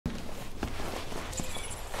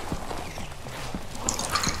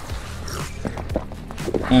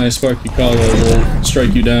My Sparky Kawa will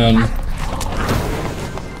strike you down.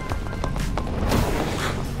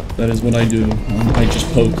 That is what I do. I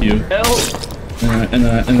just poke you. Help! And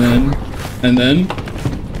then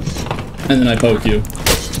I poke you.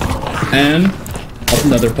 And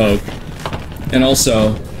another poke. And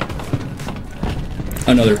also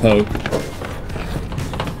another poke.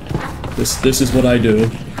 This is what I do.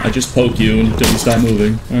 I just poke you until you stop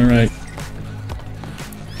moving. Alright.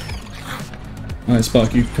 Alright,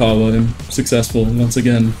 Sparky Kawa, I'm successful once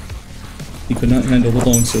again. He could not handle the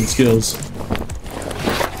longsword skills.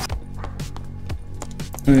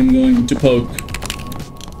 I am going to poke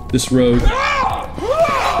this rogue.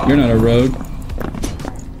 You're not a rogue.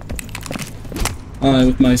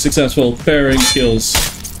 With my successful parrying skills,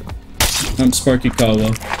 I'm Sparky Kawa.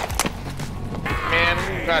 Man,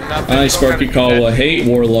 you got nothing. I, Sparky Kawa, hate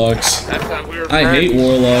warlocks. I hate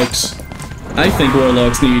warlocks. I think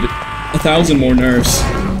warlocks need 1,000 more nerfs.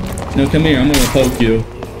 No, come here, I'm gonna poke you.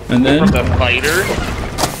 And then... From the fighter?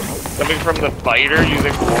 Coming from the fighter, you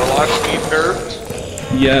think warlocks need nerfs?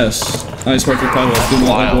 Yes. I, Sparky Kawa, do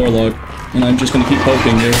not like warlock. And I'm just gonna keep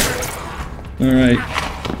poking you. Alright.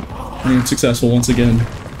 I am successful once again.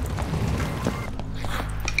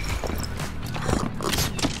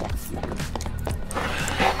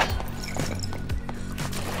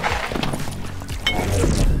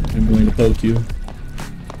 I'm going to poke you.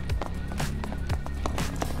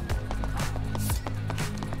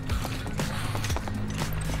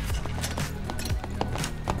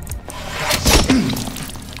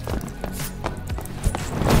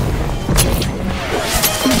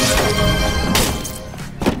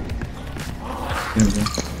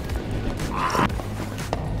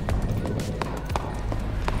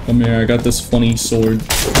 Come here, I got this funny sword.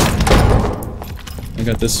 I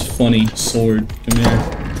got this funny sword. Come here.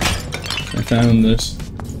 I found this.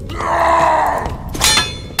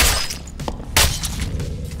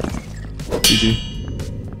 GG.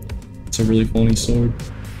 It's a really funny sword.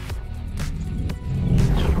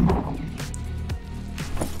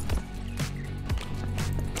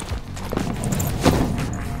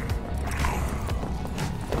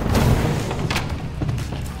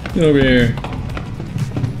 Get over here.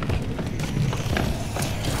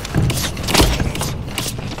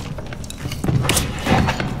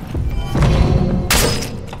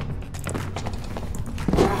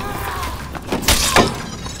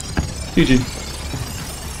 GG.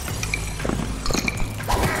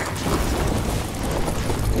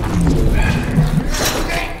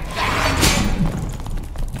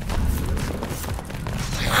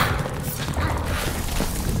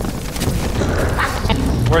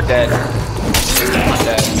 We're dead. We're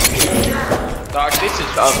dead. Dog, this is a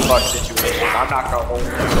fuck situation. I'm not gonna hold you.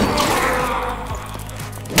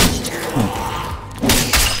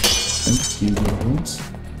 Thank you, guys.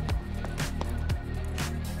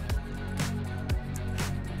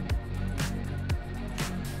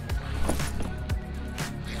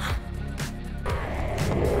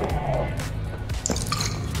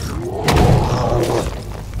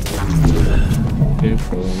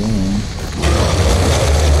 For a while.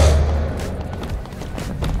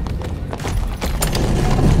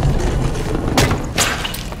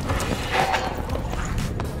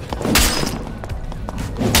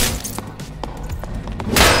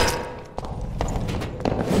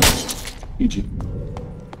 GG.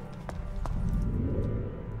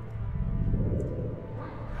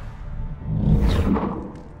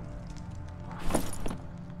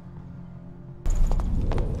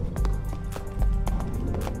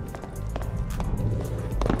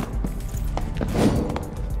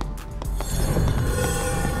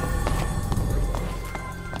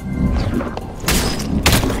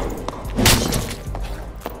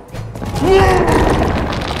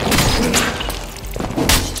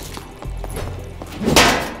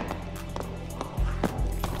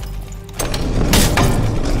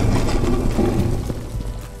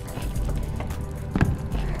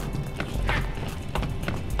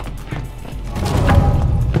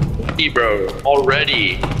 Bro,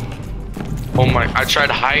 already. Oh my, I tried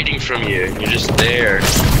hiding from you. You're just there.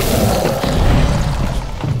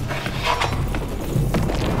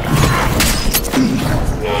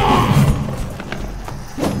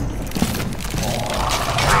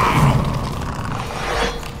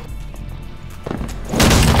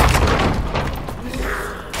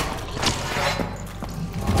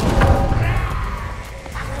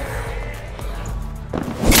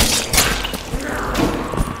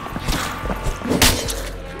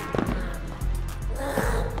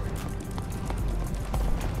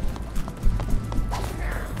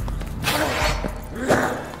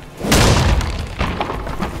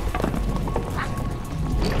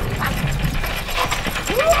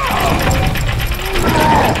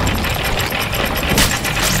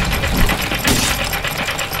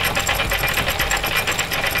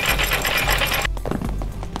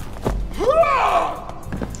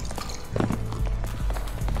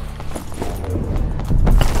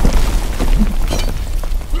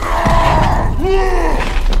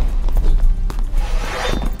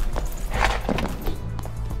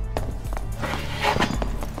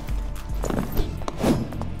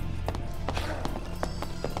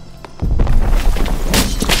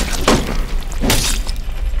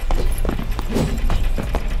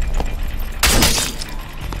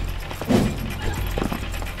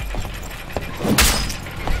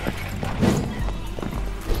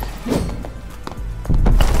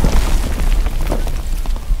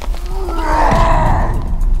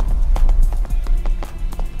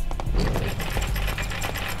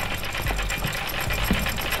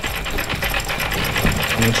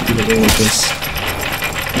 actually do the roll with this.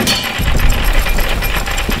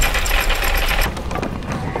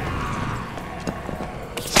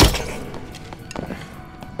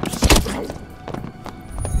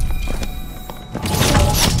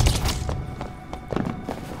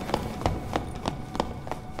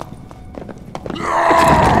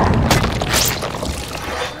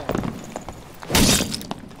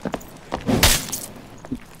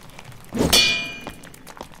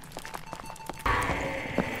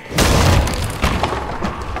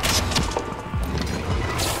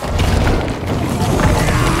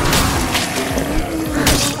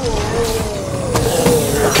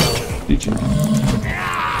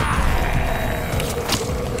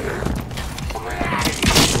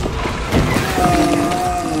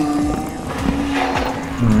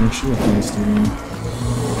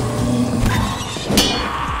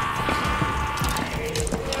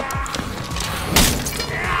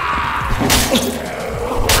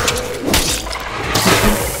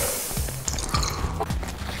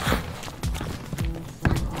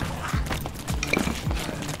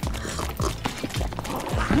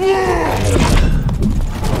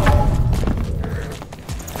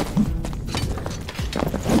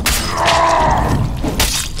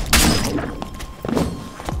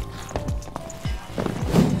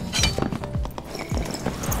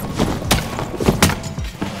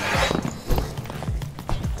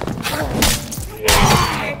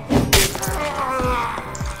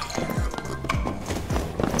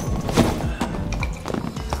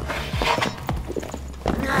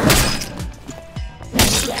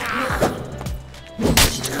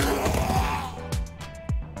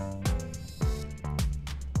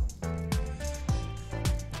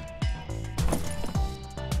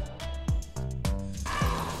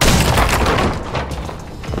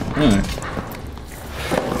 Alright.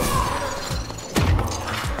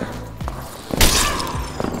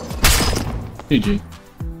 GG.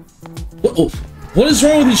 What is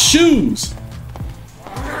wrong with his shoes?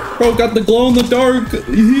 Bro got the glow in the dark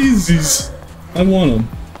Yeezys. I want them.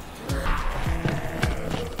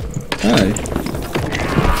 Hi.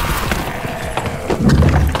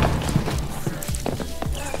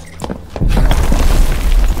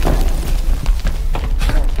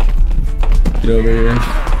 Get over here.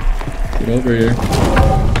 Get over here.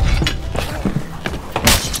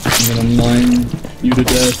 I'm gonna mine you to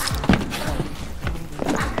death.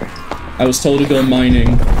 I was told to go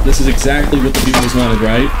mining. This is exactly what the viewers wanted,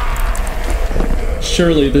 right?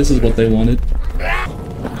 Surely this is what they wanted.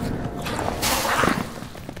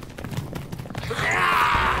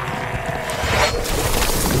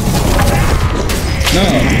 No!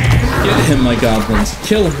 Get him, my goblins.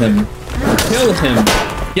 Kill him. Kill him.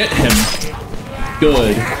 Get him.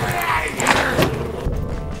 Good.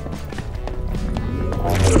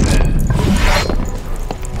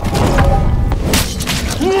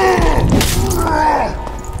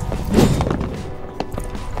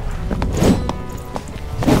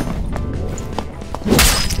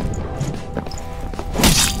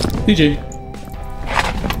 GG.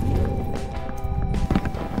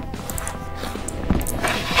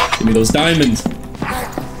 Give me those diamonds.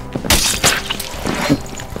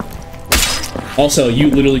 Also, you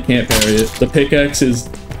literally can't parry it. The pickaxe is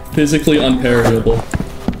physically unparryable.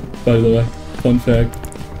 By the way, fun fact.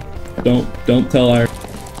 Don't tell Iron.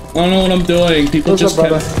 I don't know what I'm doing. People just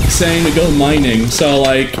kept saying to go mining, so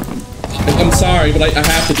like, I'm sorry, but I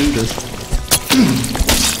have to do this.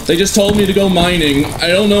 They just told me to go mining. I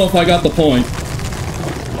don't know if I got the point.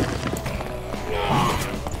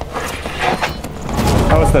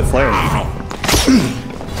 How was that Slayer?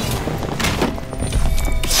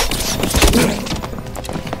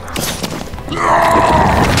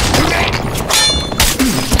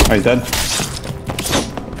 Are you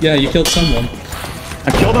dead? Yeah, you killed someone.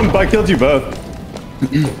 I killed him, but I killed you both.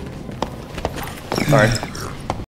 Sorry.